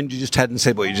and pretend you just hadn't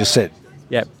said what you just said.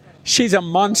 Yep. She's a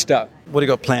monster. What do you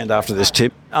got planned after this,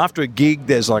 Tim? After a gig,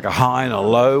 there's like a high and a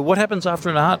low. What happens after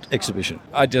an art exhibition?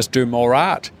 I just do more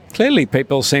art. Clearly,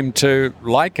 people seem to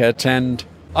like it, and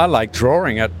I like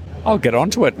drawing it. I'll get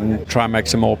onto it and try and make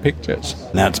some more pictures.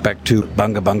 Now it's back to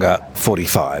Bunga Bunga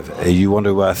 45. You want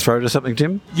to throw to something,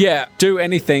 Tim? Yeah, do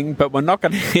anything, but we're not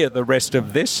going to hear the rest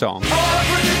of this song.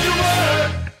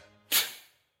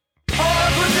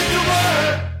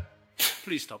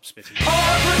 Please stop spitting.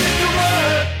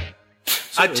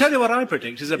 I tell you what I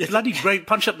predict is a bloody great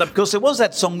punch up the... Because there was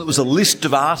that song that was a list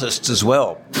of artists as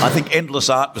well. I think Endless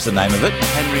Art was the name of it.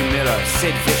 Henry Miller,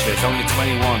 Sid Vicious, only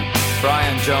 21.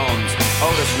 Brian Jones,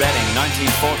 Otis Redding,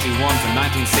 1941 to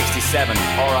 1967,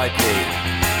 R.I.P.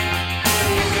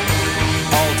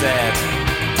 All dead,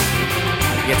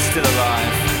 yet still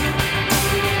alive.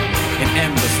 In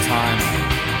endless time,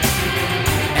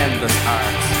 endless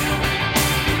art.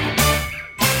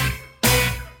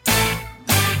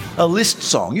 A list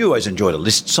song. You always enjoyed a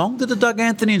list song. Did the Doug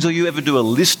Anthonys or you ever do a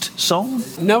list song?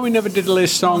 No, we never did a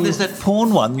list song. Oh, there's that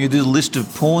porn one. You did a list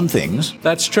of porn things.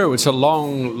 That's true. It's a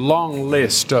long, long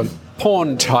list of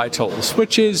porn titles,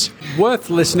 which is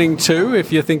worth listening to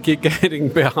if you think you're getting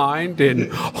behind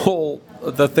in all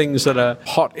the things that are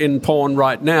hot in porn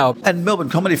right now. And Melbourne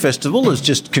Comedy Festival has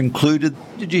just concluded.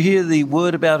 Did you hear the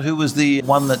word about who was the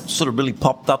one that sort of really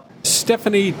popped up?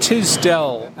 Stephanie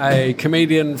Tisdell, a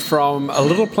comedian from a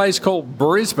little place called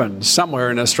Brisbane,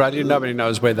 somewhere in Australia. Nobody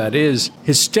knows where that is.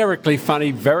 Hysterically funny,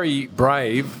 very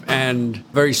brave, and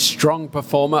very strong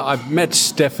performer. I've met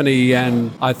Stephanie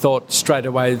and I thought straight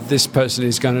away this person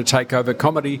is going to take over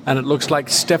comedy, and it looks like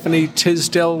Stephanie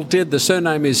Tisdell did. The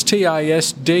surname is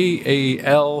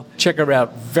Tisdel. Check her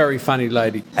out. Very funny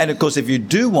lady. And of course, if you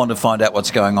do want to find out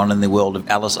what's going on in the world of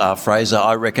Alice R. Fraser,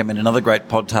 I recommend another great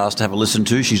podcast to have a listen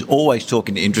to. She's always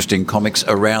talking to interesting comics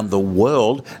around the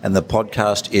world, and the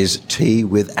podcast is Tea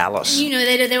with Alice. You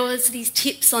know, there was these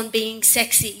tips on being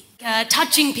sexy.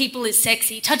 Touching people is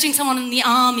sexy. Touching someone on the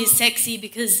arm is sexy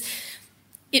because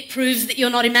it proves that you're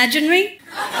not imaginary.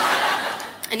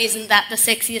 And isn't that the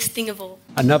sexiest thing of all?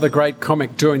 Another great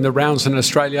comic doing the rounds in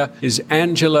Australia is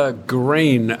Angela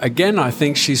Green. Again, I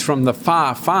think she's from the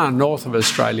far, far north of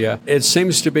Australia. It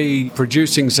seems to be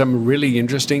producing some really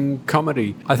interesting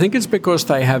comedy. I think it's because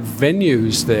they have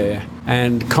venues there,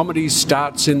 and comedy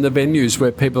starts in the venues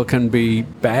where people can be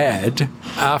bad.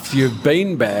 After you've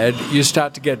been bad, you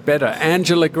start to get better.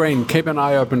 Angela Green, keep an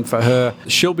eye open for her.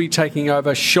 She'll be taking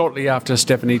over shortly after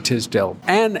Stephanie Tisdell.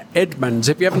 Anne Edmonds.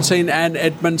 If you haven't seen Anne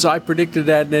Edmonds, I predicted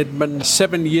Anne Edmonds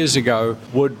 7 years ago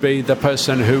would be the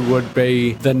person who would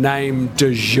be the name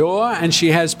du jour, and she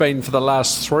has been for the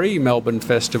last 3 Melbourne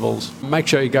festivals. Make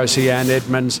sure you go see Anne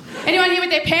Edmonds. Anyone here with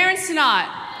their parents tonight?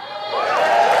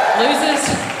 Losers?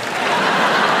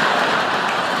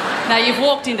 No, you've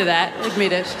walked into that,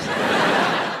 admit it.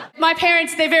 My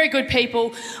parents, they're very good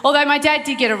people, although my dad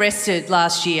did get arrested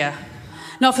last year.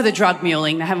 Not for the drug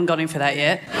muling, they haven't got him for that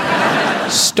yet.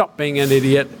 Stop being an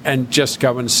idiot and just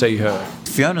go and see her.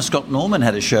 Fiona Scott-Norman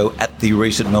had a show at the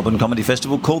recent Melbourne Comedy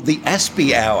Festival called the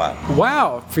Aspie Hour.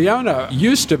 Wow, Fiona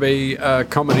used to be a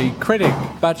comedy critic,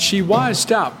 but she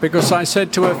wised up because I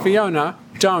said to her, Fiona,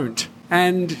 don't.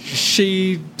 And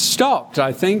she stopped,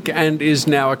 I think, and is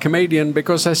now a comedian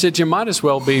because I said, you might as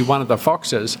well be one of the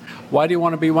foxes. Why do you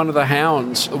want to be one of the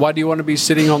hounds? Why do you want to be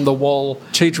sitting on the wall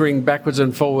teetering backwards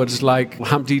and forwards like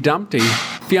Humpty Dumpty?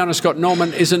 Fiona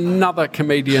Scott-Norman is another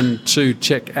comedian to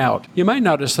check out. You may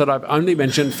notice that I've only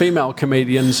mentioned female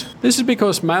comedians. This is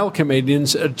because male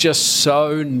comedians are just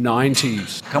so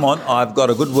 90s. Come on, I've got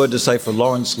a good word to say for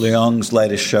Lawrence Leong's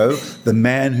latest show, The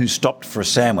Man Who Stopped for a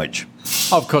Sandwich.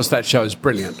 Of course, that show's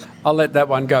brilliant. I'll let that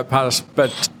one go past.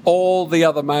 But all the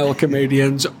other male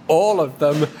comedians, all of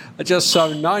them, are just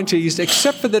so 90s,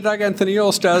 except for the Doug Anthony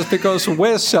All-Stars, because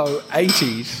we're so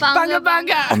 80s. Bunga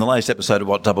bunga! On the latest episode of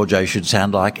What Double J Should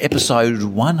Sound Like, episode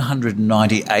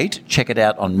 198. Check it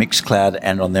out on Mixcloud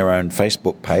and on their own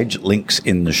Facebook page. Links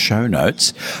in the show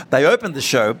notes. They opened the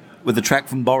show with a track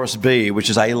from Boris B, which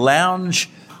is a lounge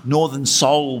Northern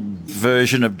Soul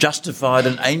version of Justified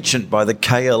and Ancient by the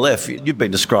KLF. You've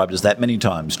been described as that many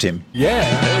times, Tim. Yeah.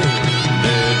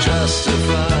 They're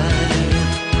justified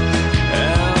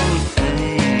and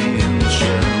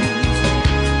ancient,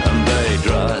 and they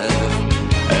drive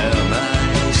an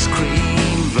ice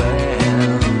cream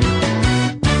van.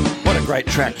 What a great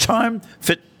track. Time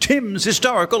for Tim's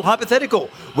Historical Hypothetical,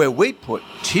 where we put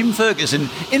Tim Ferguson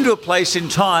into a place in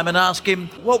time and ask him,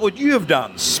 what would you have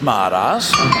done,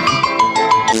 smartass?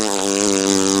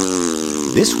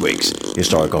 This week's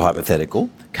Historical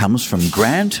Hypothetical comes from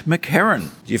Grant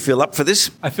McHerron. Do you feel up for this?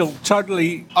 I feel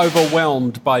totally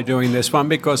overwhelmed by doing this one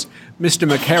because Mr.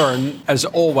 McHerron has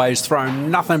always thrown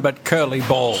nothing but curly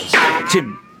balls.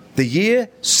 Tim, the year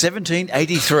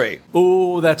 1783.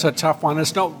 Ooh, that's a tough one.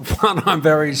 It's not one I'm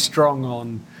very strong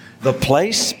on. The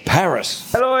place,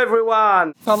 Paris. Hello,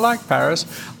 everyone. I like Paris.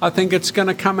 I think it's going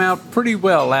to come out pretty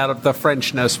well out of the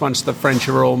Frenchness once the French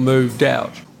are all moved out.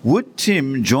 Would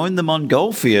Tim join the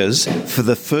Montgolfiers for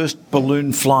the first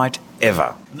balloon flight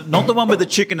ever? Not the one with the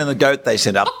chicken and the goat they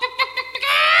sent up.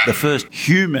 The first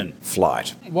human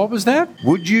flight. What was that?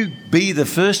 Would you be the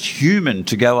first human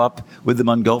to go up with the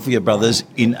Montgolfier brothers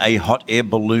in a hot air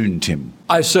balloon, Tim?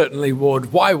 I certainly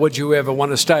would. Why would you ever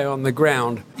want to stay on the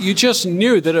ground? You just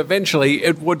knew that eventually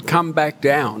it would come back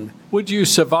down. Would you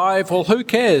survive? Well, who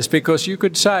cares? Because you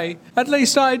could say, at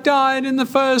least I died in the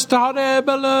first hot air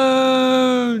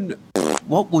balloon.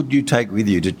 What would you take with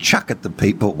you to chuck at the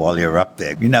people while you're up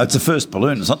there? You know, it's the first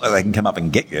balloon. It's not like they can come up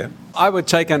and get you. I would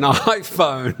take an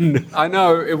iPhone. I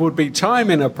know it would be time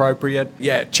inappropriate.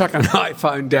 Yeah, chuck an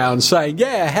iPhone down saying,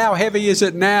 yeah, how heavy is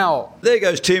it now? There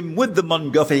goes Tim with the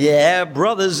Montgolfier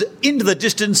brothers into the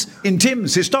distance in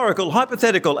Tim's Historical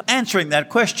Hypothetical. Answering that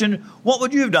question, what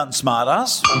would you have done,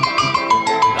 smartass?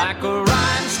 Like a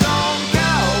rhinestone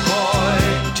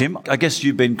cowboy. Tim, I guess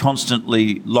you've been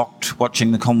constantly locked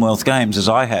watching the Commonwealth Games, as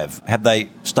I have. Have they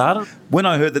started? When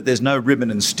I heard that there's no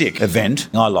ribbon and stick event,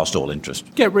 I lost all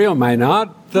interest. Get real, Maynard.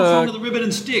 What's wrong with the ribbon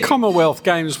and stick? Commonwealth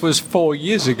Games was 4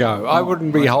 years ago. I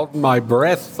wouldn't be holding my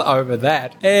breath over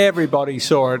that. Everybody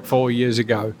saw it 4 years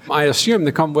ago. I assume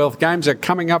the Commonwealth Games are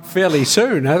coming up fairly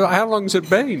soon. How long's it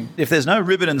been? If there's no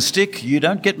ribbon and stick, you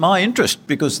don't get my interest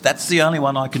because that's the only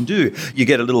one I can do. You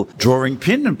get a little drawing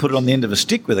pin and put it on the end of a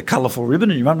stick with a colourful ribbon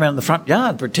and you run around the front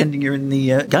yard pretending you're in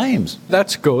the games.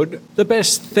 That's good. The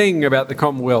best thing about the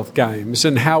Commonwealth Games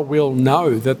and how we'll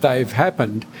know that they've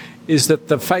happened is that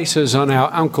the faces on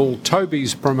our Uncle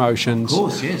Toby's promotions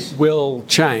will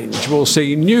change. We'll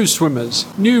see new swimmers,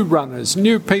 new runners,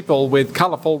 new people with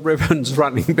colourful ribbons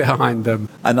running behind them.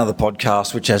 Another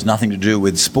podcast which has nothing to do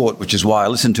with sport, which is why I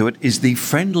listen to it, is the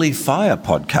Friendly Fire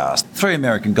podcast. 3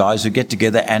 American guys who get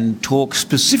together and talk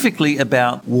specifically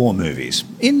about war movies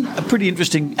in a pretty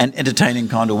interesting and entertaining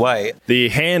kind of way. The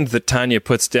hand that Tanya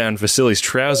puts down Vasily's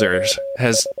trousers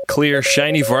has clear,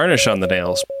 shiny varnish on the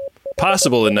nails.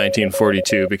 Possible in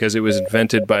 1942 because it was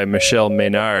invented by Michel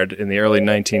Maynard in the early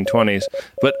 1920s,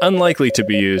 but unlikely to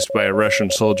be used by a Russian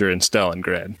soldier in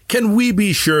Stalingrad. Can we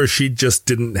be sure she just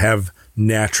didn't have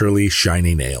naturally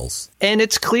shiny nails? And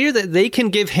it's clear that they can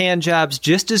give hand jobs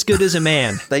just as good as a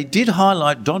man. They did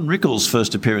highlight Don Rickles'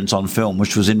 first appearance on film,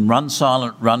 which was in Run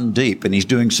Silent, Run Deep, and he's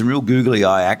doing some real googly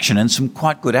eye action and some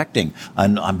quite good acting.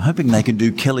 And I'm hoping they can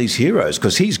do Kelly's Heroes,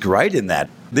 because he's great in that.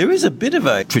 There is a bit of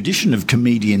a tradition of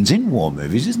comedians in war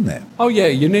movies, isn't there? Oh, yeah,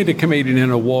 you need a comedian in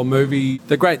a war movie.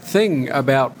 The great thing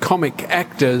about comic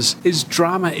actors is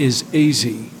drama is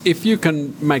easy. If you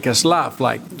can make us laugh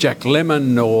like Jack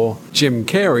Lemmon or Jim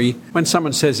Carrey, when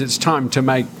someone says it's time to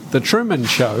make The Truman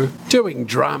Show, doing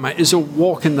drama is a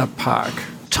walk in the park.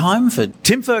 Time for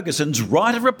Tim Ferguson's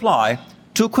right of reply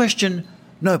to a question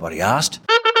nobody asked.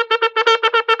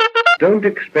 Don't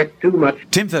expect too much.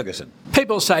 Tim Ferguson.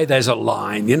 People say there's a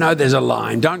line. There's a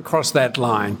line. Don't cross that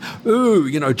line.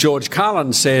 Ooh, George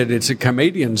Carlin said it's a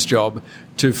comedian's job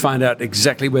to find out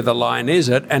exactly where the line is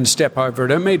and step over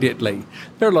it immediately.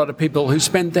 There are a lot of people who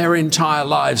spend their entire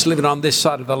lives living on this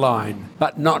side of the line,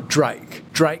 but not Drake.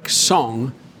 Drake's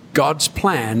song, God's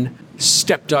Plan,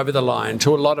 stepped over the line.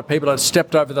 To a lot of people, it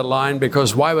stepped over the line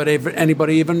because why would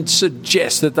anybody even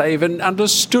suggest that they even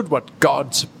understood what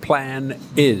God's plan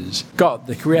is? God,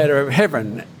 the creator of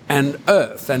heaven and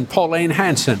Earth and Pauline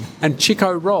Hanson and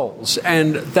Chico Rolls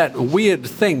and that weird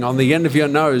thing on the end of your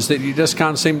nose that you just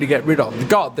can't seem to get rid of.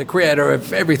 God, the creator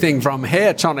of everything from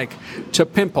hair tonic to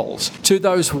pimples to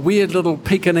those weird little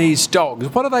Pekingese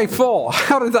dogs. What are they for?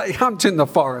 How do they hunt in the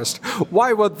forest?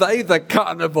 Why were they the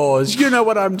carnivores? You know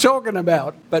what I'm talking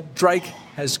about. But Drake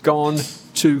has gone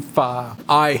too far.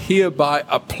 I hereby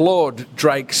applaud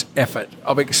Drake's effort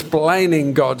of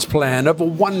explaining God's plan, of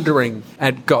wondering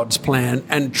at God's plan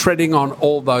and treading on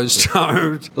all those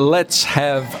toes. Let's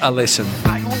have a listen.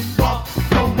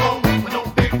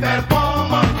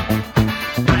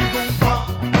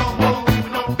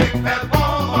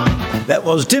 That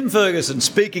was Tim Ferguson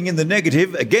speaking in the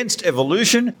negative against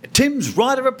evolution. Tim's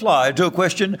right a reply to a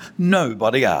question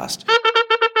nobody asked.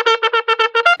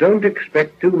 Don't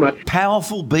expect too much.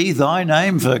 Powerful be thy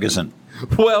name, Ferguson.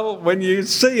 Well, when you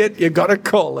see it, you got to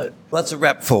call it. Well, that's a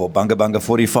wrap for Bunga Bunga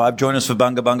 45. Join us for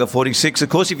Bunga Bunga 46. Of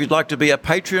course, if you'd like to be a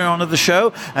Patreon of the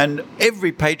show, and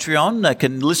every Patreon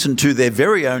can listen to their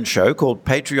very own show called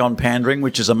Patreon Pandering,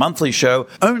 which is a monthly show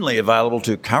only available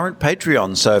to current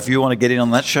Patreons. So if you want to get in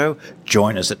on that show,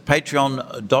 join us at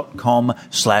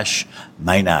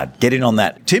patreon.com/Maynard. Get in on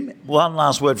that. Tim, one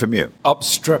last word from you.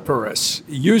 Obstreperous.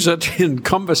 Use it in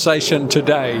conversation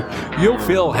today. You'll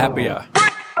feel happier.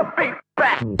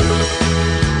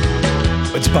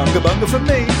 It's Bunga Bunga from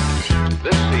me.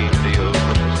 This scene deals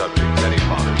with the subject Betty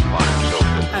Father's fine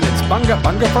children. And it's Bunga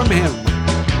Bunga from him.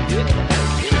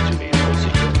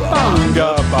 Bunga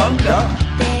Bunga.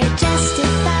 They're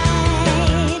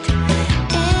justified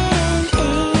and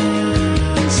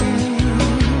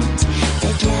ancient.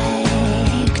 They'd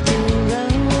like to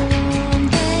roam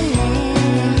the land.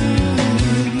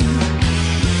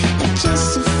 They're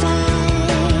justified.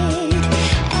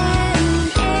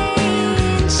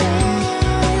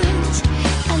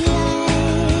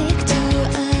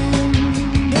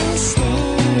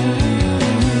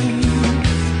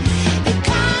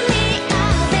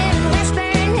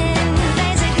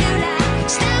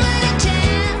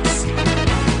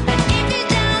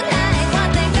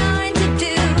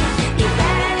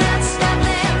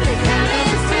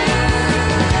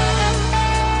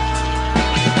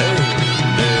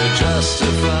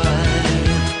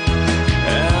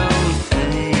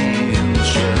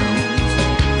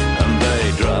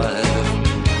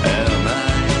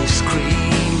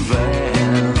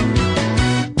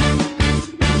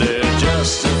 They're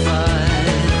justified.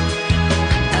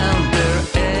 And they're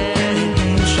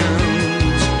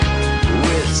ancient.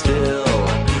 We're still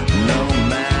no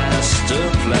master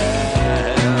plan.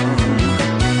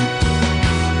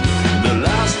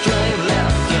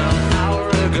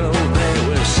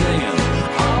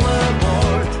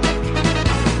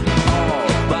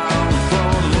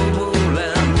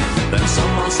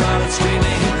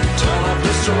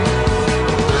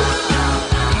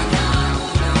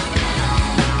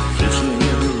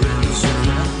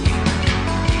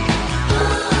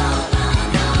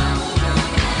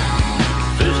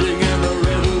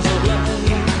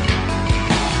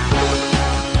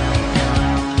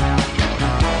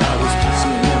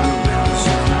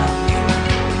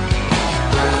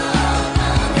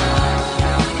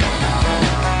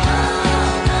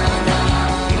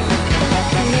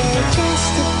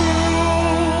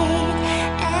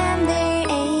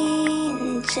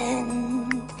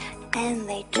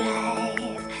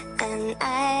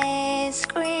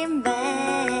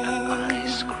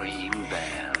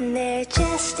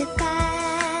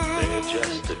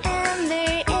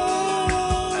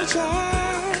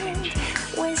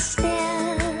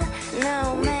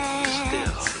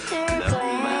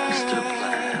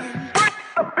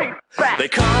 They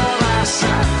call us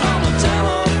up on the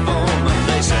telephone and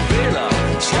they say, Vila,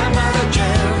 stand by the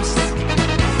jams.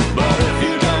 But if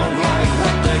you don't like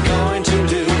what they're going to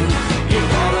do, you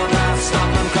ought to not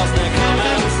stop them 'cause they're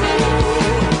coming through.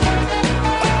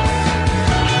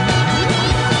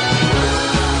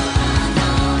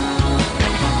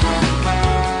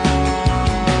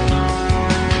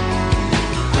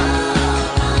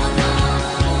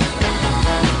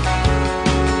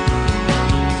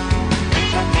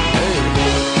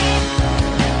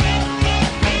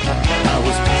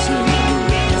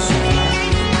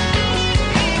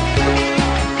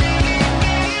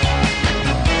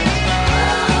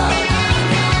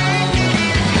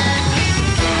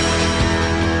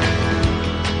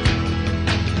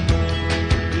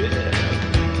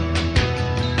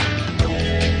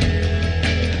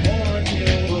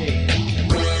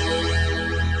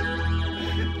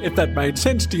 If that made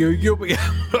sense to you, you'll be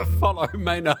able to follow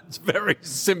Maynard's very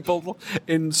simple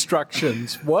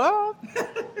instructions. What?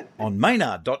 On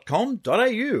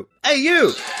maynard.com.au.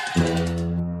 AU!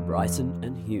 Bryson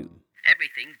and Hume.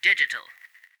 Everything digital.